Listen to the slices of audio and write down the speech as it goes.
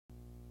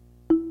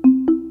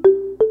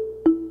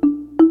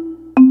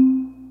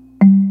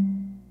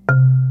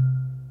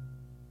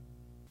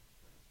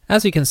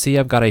As you can see,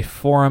 I've got a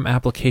forum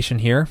application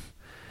here,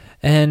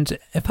 and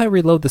if I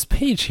reload this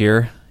page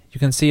here, you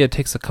can see it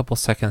takes a couple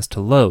seconds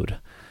to load.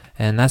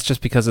 And that's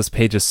just because this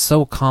page is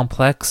so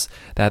complex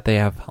that they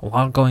have a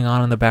lot going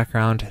on in the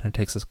background, and it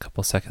takes us a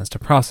couple seconds to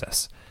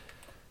process.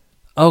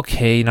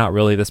 Okay, not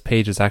really. This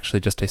page is actually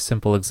just a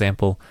simple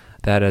example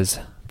that is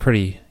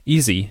pretty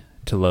easy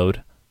to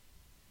load.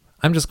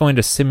 I'm just going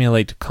to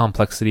simulate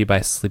complexity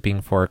by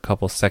sleeping for a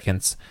couple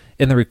seconds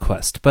in the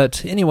request.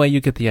 But anyway,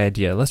 you get the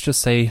idea. Let's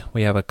just say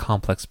we have a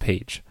complex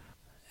page.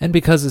 And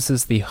because this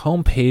is the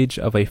home page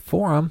of a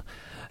forum,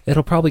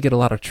 it'll probably get a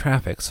lot of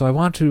traffic. So I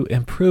want to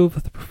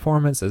improve the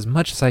performance as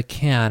much as I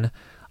can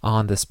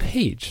on this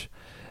page.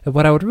 And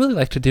what I would really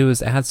like to do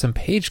is add some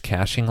page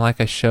caching like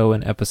I show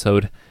in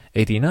episode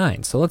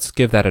 89. So let's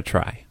give that a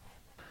try.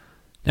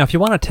 Now, if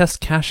you want to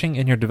test caching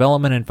in your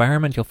development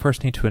environment, you'll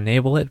first need to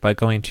enable it by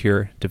going to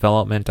your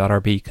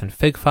development.rb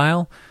config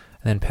file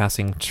and then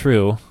passing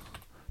true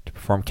to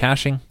perform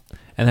caching,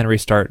 and then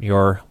restart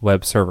your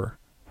web server.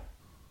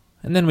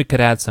 And then we could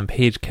add some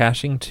page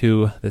caching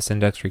to this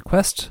index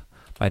request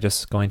by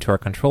just going to our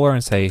controller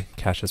and say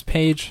cache this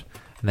page,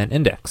 and then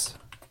index.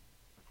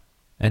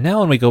 And now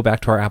when we go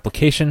back to our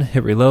application,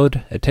 hit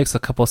reload, it takes a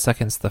couple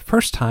seconds the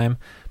first time,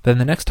 but then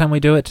the next time we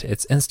do it,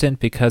 it's instant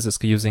because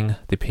it's using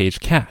the page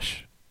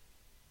cache.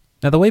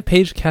 Now the way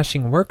page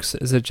caching works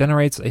is it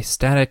generates a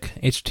static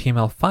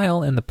HTML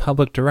file in the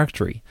public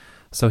directory.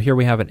 So here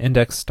we have an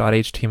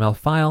index.html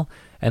file,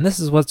 and this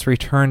is what's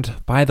returned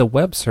by the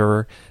web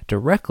server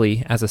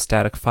directly as a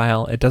static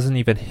file. It doesn't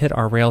even hit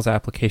our Rails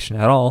application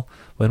at all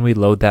when we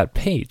load that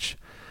page.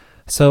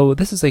 So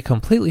this is a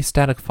completely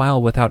static file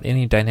without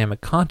any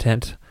dynamic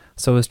content,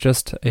 so it's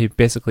just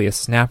basically a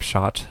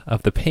snapshot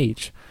of the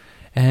page.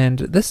 And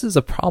this is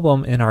a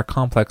problem in our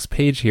complex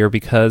page here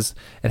because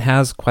it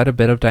has quite a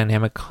bit of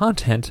dynamic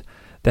content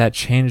that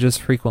changes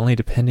frequently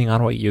depending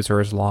on what user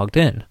is logged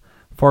in.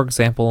 For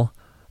example,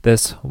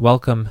 this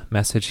welcome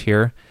message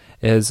here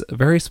is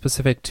very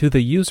specific to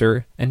the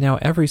user, and now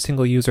every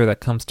single user that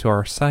comes to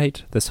our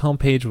site, this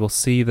homepage, will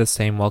see the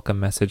same welcome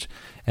message,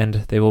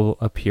 and they will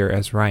appear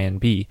as Ryan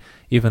B,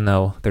 even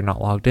though they're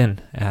not logged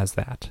in as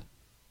that.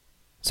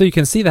 So you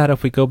can see that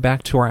if we go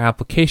back to our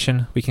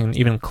application, we can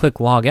even click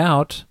log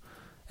out,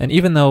 and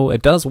even though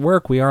it does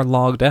work, we are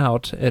logged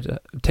out, it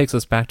takes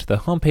us back to the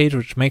home page,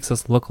 which makes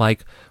us look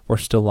like we're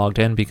still logged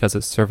in because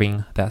it's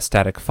serving that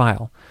static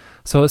file.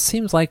 So it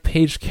seems like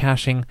page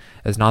caching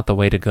is not the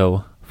way to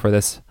go for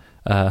this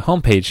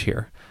home page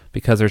here,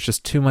 because there's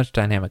just too much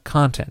dynamic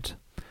content.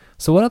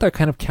 So what other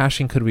kind of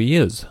caching could we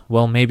use?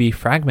 Well, maybe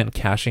fragment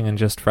caching and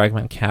just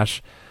fragment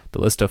cache the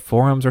list of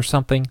forums or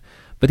something.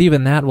 But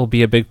even that will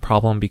be a big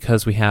problem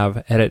because we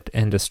have edit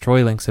and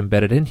destroy links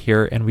embedded in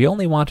here, and we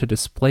only want to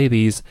display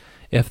these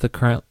if the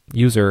current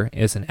user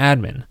is an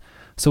admin.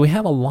 So we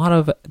have a lot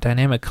of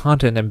dynamic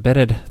content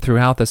embedded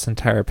throughout this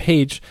entire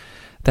page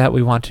that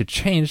we want to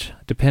change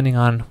depending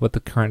on what the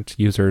current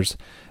user's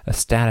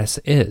status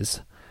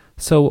is.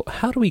 So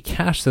how do we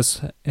cache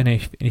this in an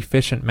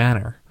efficient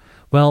manner?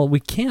 Well, we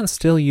can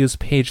still use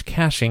page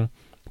caching,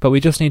 but we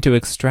just need to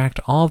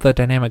extract all of the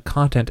dynamic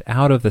content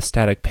out of the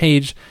static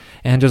page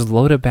and just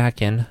load it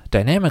back in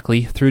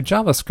dynamically through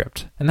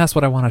JavaScript. And that's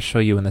what I want to show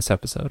you in this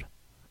episode.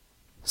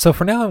 So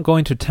for now, I'm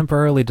going to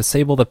temporarily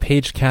disable the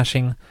page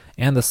caching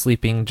and the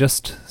sleeping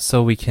just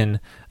so we can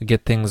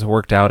get things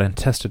worked out and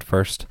tested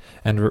first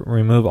and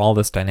remove all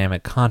this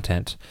dynamic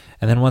content.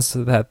 And then once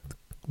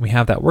we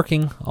have that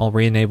working, I'll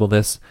re-enable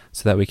this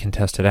so that we can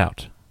test it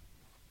out.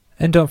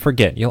 And don't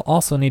forget, you'll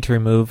also need to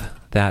remove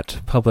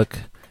that public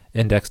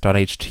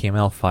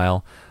index.html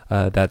file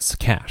that's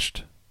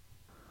cached.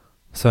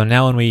 So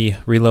now when we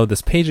reload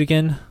this page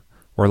again,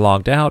 we're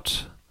logged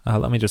out.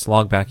 Let me just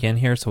log back in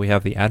here so we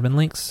have the admin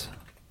links.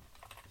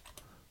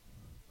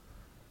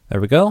 There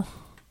we go.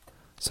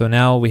 So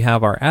now we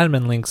have our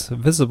admin links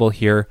visible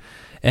here,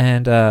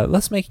 and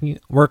let's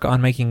work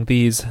on making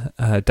these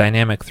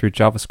dynamic through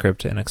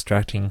JavaScript and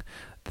extracting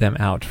them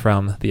out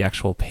from the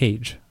actual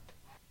page.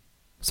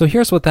 So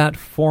here's what that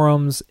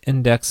forums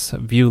index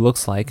view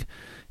looks like,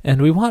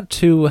 and we want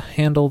to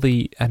handle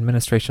the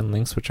administration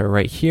links, which are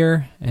right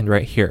here and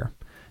right here.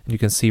 And you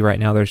can see right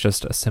now there's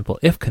just a simple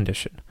if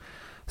condition.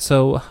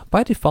 So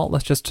by default,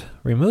 let's just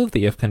remove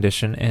the if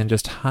condition and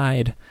just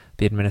hide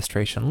the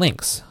administration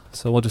links.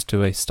 So we'll just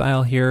do a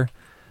style here,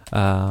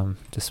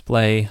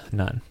 display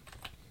none.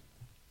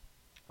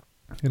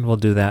 And we'll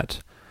do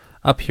that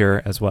up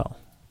here as well.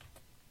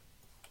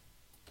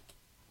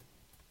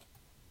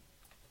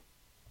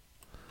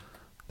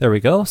 There we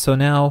go. So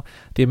now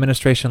the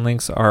administration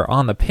links are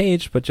on the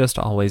page, but just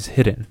always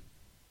hidden.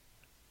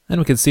 And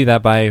we can see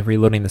that by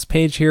reloading this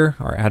page here,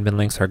 our admin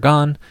links are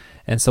gone.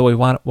 And so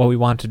what we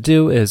want to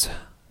do is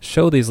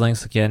show these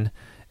links again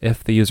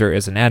if the user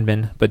is an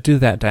admin, but do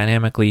that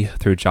dynamically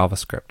through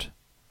JavaScript.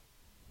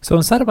 So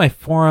inside of my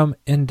forum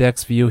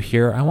index view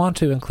here, I want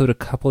to include a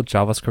couple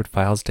JavaScript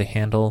files to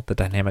handle the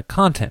dynamic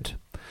content.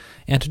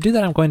 And to do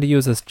that, I'm going to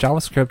use this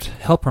JavaScript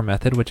helper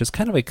method, which is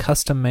kind of a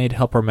custom-made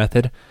helper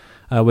method,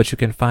 which you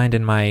can find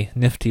in my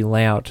nifty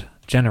layout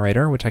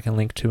generator, which I can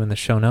link to in the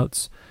show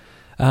notes.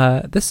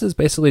 This is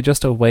basically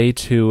just a way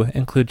to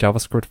include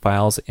JavaScript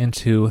files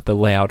into the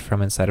layout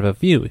from inside of a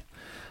view.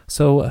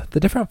 So the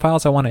different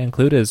files I want to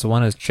include is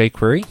one is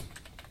jQuery,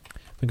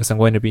 because I'm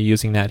going to be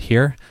using that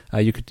here.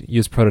 You could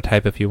use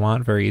prototype if you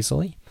want very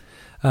easily.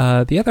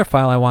 The other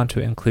file I want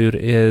to include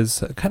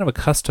is kind of a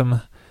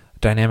custom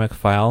dynamic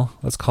file.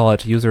 Let's call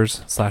it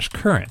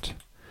users/current.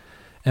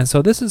 And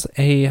so this is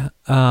a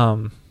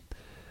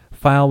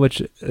file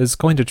which is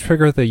going to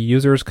trigger the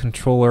user's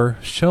controller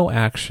show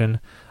action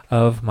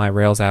of my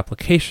Rails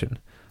application.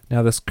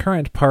 Now this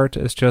current part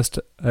is just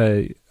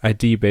a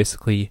ID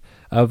basically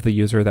of the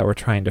user that we're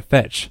trying to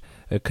fetch.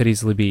 It could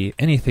easily be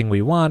anything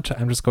we want.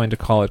 I'm just going to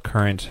call it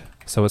current,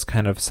 so it's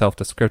kind of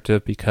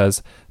self-descriptive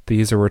because the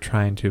user we're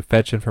trying to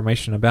fetch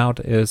information about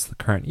is the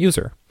current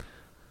user.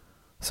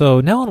 So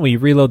now when we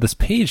reload this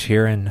page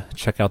here and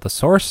check out the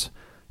source,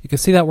 you can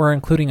see that we're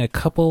including a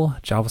couple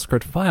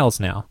JavaScript files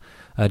now.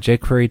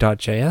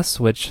 jQuery.js,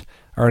 which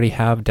I already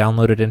have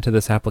downloaded into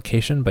this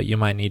application, but you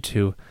might need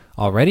to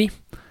already,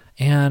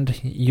 and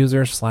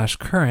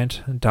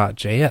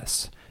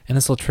user/current.js. And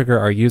this will trigger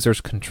our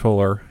user's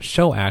controller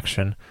show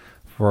action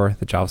for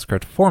the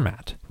JavaScript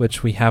format,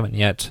 which we haven't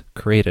yet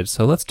created.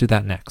 So let's do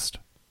that next.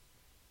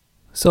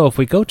 So if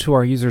we go to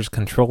our user's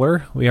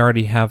controller, we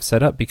already have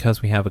set up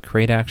because we have a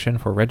create action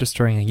for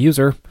registering a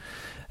user.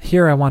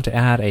 Here I want to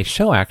add a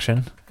show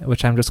action,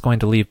 which I'm just going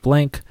to leave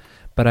blank,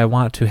 but I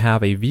want to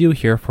have a view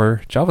here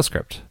for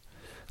JavaScript.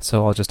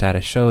 So I'll just add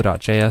a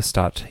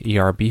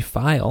show.js.erb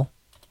file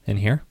in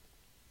here.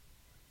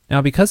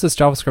 Now because this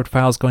JavaScript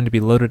file is going to be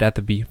loaded at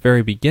the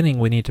very beginning,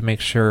 we need to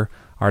make sure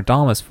our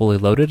DOM is fully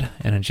loaded,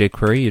 and in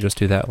jQuery you just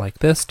do that like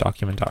this,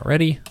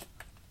 document.ready,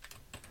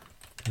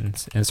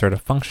 and insert a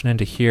function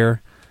into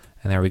here,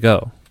 and there we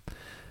go.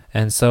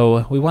 And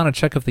so we want to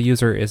check if the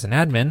user is an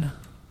admin,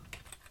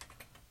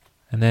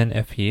 and then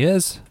if he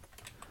is,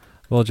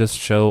 we'll just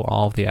show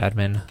all of the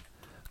admin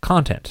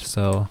content.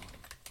 So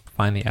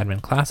find the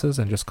admin classes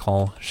and just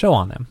call show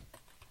on them.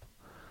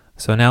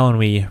 So now when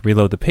we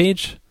reload the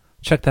page,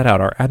 check that out.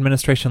 Our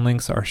administration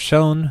links are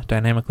shown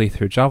dynamically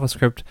through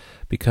JavaScript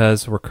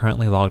because we're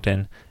currently logged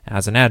in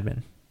as an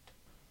admin.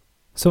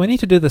 So we need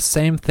to do the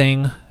same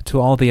thing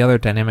to all the other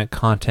dynamic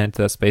content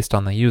that's based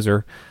on the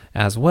user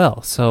as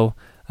well. So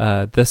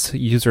this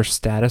user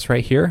status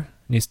right here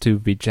needs to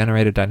be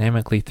generated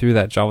dynamically through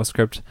that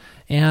JavaScript,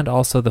 and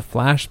also the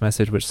flash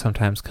message which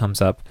sometimes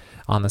comes up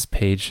on this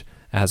page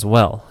as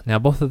well. Now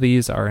both of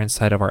these are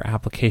inside of our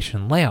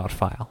application layout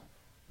file.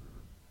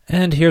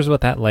 And here's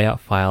what that layout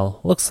file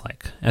looks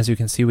like. As you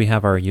can see, we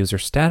have our user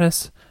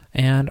status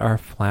and our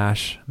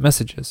flash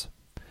messages.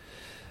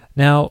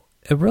 Now,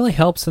 it really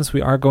helps, since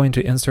we are going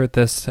to insert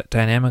this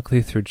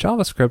dynamically through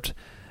JavaScript,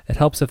 it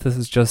helps if this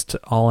is just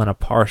all in a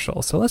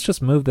partial. So let's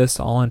just move this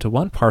all into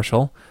one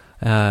partial,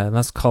 and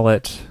let's call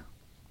it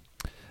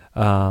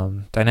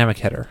dynamic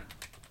header.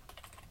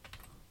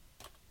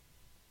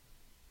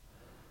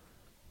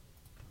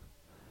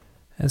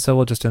 And so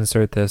we'll just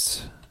insert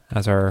this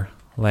as our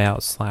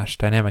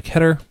layout/dynamic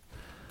header,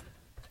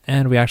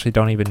 and we actually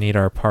don't even need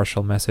our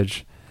partial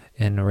message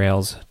in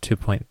Rails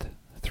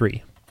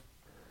 2.3.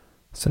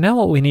 So now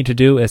what we need to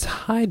do is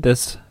hide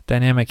this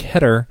dynamic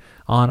header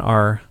on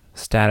our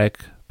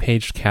static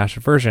page cache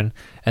version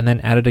and then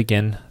add it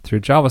again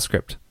through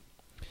JavaScript.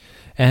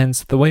 And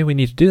the way we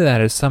need to do that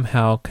is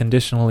somehow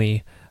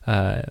conditionally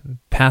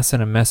pass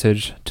in a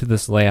message to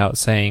this layout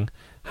saying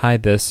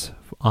hide this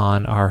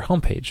on our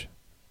homepage.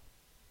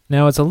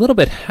 Now it's a little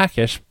bit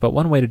hackish, but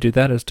one way to do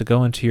that is to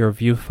go into your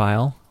view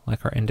file,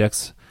 like our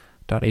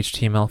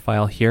index.html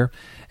file here,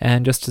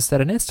 and just to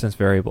set an instance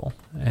variable.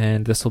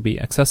 And this will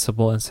be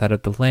accessible inside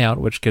of the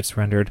layout, which gets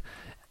rendered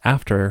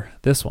after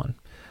this one.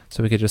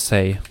 So we could just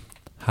say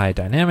hi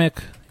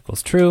dynamic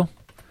equals true,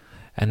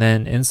 and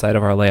then inside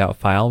of our layout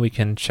file we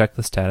can check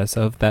the status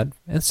of that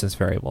instance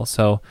variable.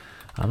 So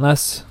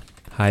unless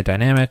hi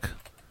dynamic,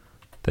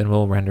 then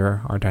we'll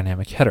render our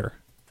dynamic header.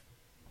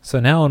 So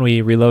now when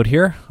we reload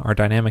here, our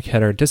dynamic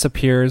header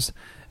disappears,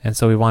 and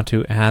so we want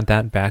to add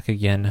that back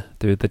again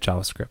through the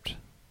JavaScript.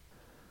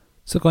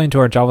 So going to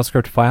our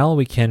JavaScript file,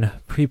 we can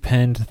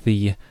prepend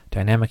the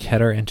dynamic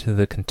header into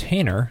the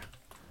container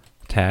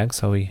tag.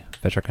 So we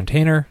fetch our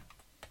container,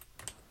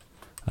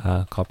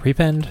 call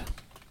prepend,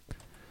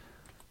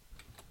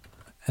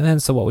 and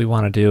then so what we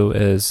want to do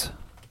is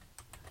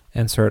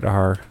insert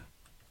our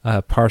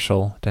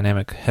partial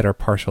dynamic header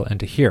partial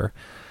into here.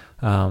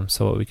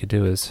 So what we could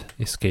do is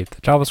escape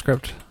the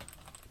JavaScript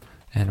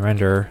and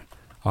render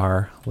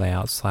our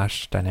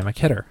layout/dynamic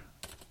header.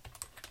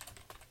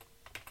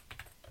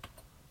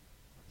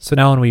 So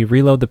now when we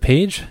reload the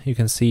page, you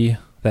can see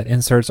that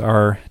inserts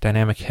our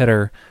dynamic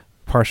header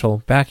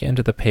partial back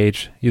into the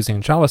page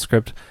using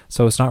JavaScript,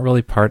 so it's not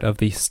really part of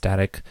the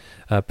static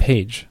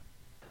page.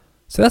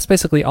 So that's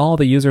basically all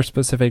the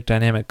user-specific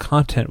dynamic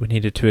content we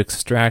needed to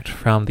extract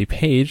from the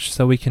page,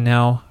 so we can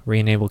now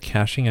re-enable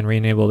caching and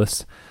re-enable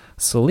this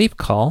sleep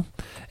call,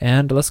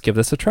 and let's give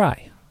this a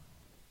try.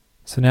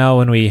 So now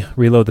when we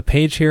reload the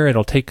page here,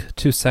 it'll take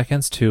 2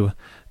 seconds to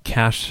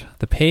cache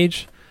the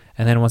page,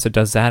 and then once it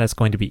does that, it's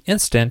going to be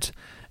instant,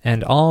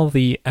 and all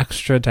the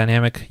extra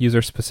dynamic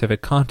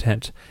user-specific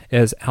content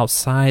is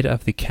outside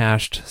of the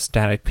cached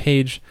static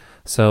page,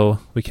 so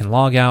we can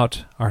log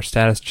out, our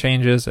status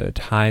changes, it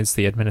hides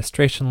the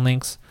administration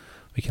links,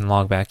 we can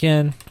log back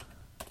in,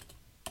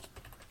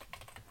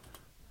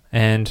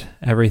 and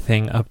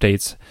everything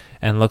updates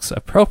and looks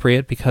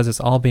appropriate because it's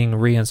all being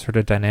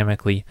reinserted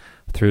dynamically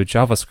through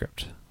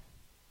JavaScript.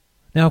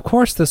 Now, of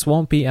course, this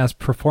won't be as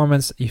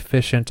performance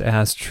efficient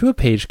as true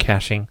page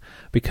caching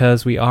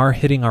because we are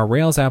hitting our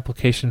Rails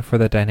application for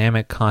the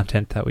dynamic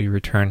content that we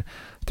return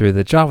through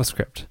the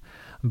JavaScript.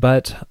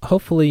 But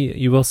hopefully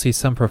you will see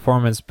some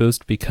performance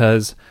boost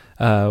because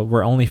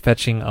we're only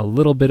fetching a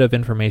little bit of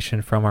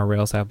information from our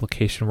Rails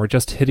application. We're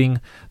just hitting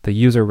the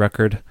user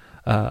record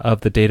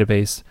of the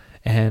database,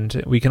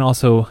 and we can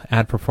also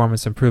add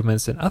performance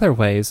improvements in other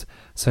ways,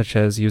 such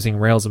as using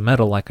Rails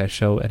Metal like I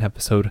show in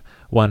episode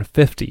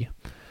 150.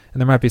 And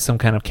there might be some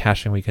kind of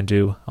caching we can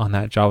do on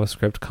that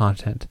JavaScript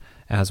content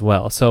as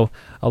well. So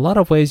a lot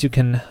of ways you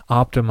can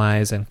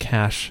optimize and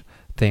cache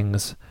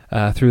things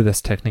through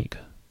this technique.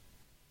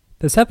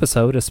 This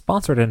episode is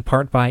sponsored in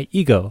part by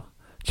Ego.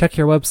 Check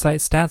your website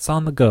stats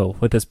on the go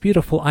with this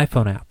beautiful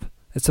iPhone app.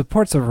 It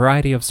supports a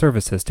variety of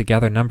services to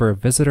gather number of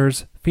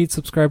visitors, feed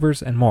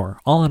subscribers, and more,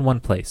 all in one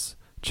place.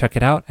 Check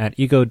it out at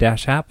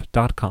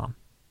ego-app.com.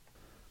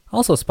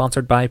 Also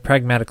sponsored by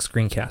Pragmatic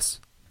Screencasts.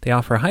 They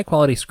offer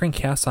high-quality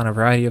screencasts on a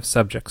variety of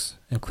subjects,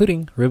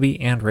 including Ruby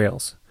and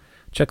Rails.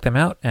 Check them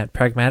out at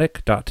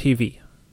pragmatic.tv.